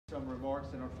some remarks,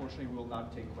 and unfortunately we will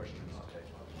not take questions today.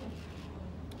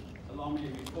 Allow me,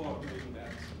 before doing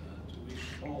that, to wish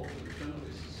all the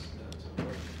journalists that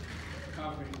work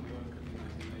covering the work of the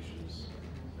United Nations,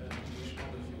 to wish all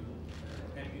of you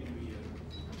Happy New Year,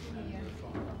 and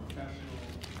from a professional,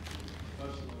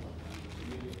 personal, and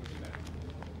familial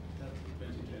perspective, that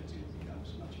 2020 becomes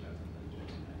much better than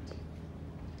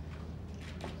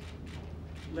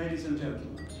 2019. Ladies and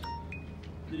gentlemen,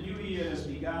 the new year has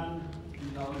begun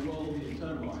with our world in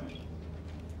turmoil.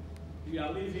 We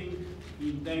are living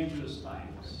in dangerous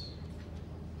times.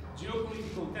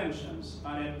 Geopolitical tensions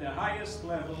are at the highest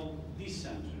level this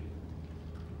century,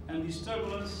 and this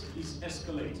turbulence is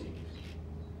escalating.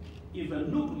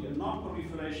 Even nuclear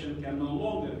non-proliferation can no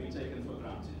longer be taken for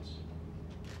granted.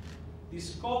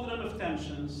 This cauldron of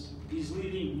tensions is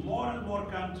leading more and more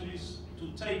countries to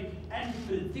take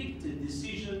unpredicted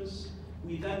decisions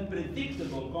with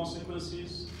unpredictable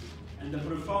consequences and the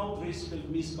profound risk of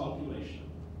miscalculation.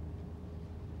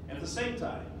 At the same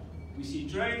time, we see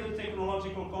trade and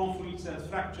technological conflicts that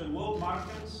fracture world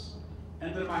markets,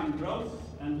 undermine growth,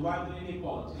 and widen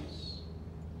inequalities.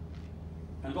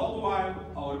 And all the while,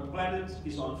 our planet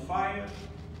is on fire,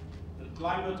 the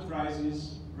climate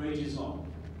crisis rages on.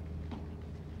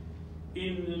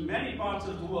 In many parts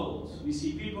of the world, we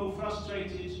see people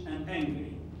frustrated and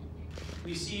angry.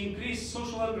 We see increased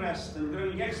social unrest and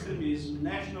growing extremism,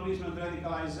 nationalism, and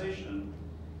radicalization,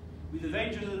 with the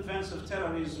dangerous advance of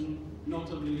terrorism,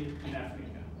 notably in Africa.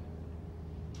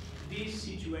 This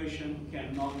situation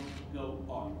cannot go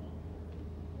on.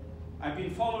 I've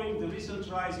been following the recent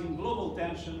rise in global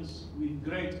tensions with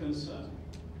great concern.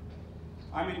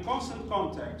 I'm in constant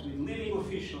contact with leading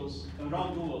officials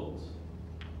around the world.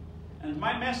 And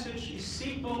my message is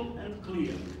simple and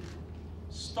clear.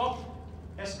 Stop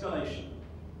escalation.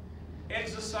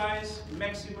 Exercise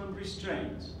maximum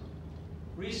restraint.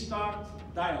 Restart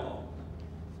dialogue.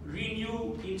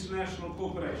 Renew international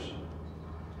cooperation.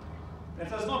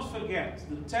 Let us not forget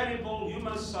the terrible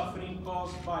human suffering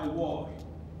caused by war.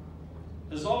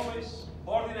 As always,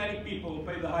 ordinary people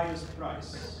pay the highest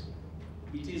price.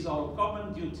 It is our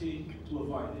common duty to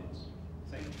avoid it.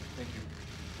 Thank you. Thank you.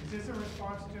 Is this a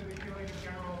response to the killing of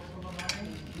General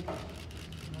Antonio Guterres?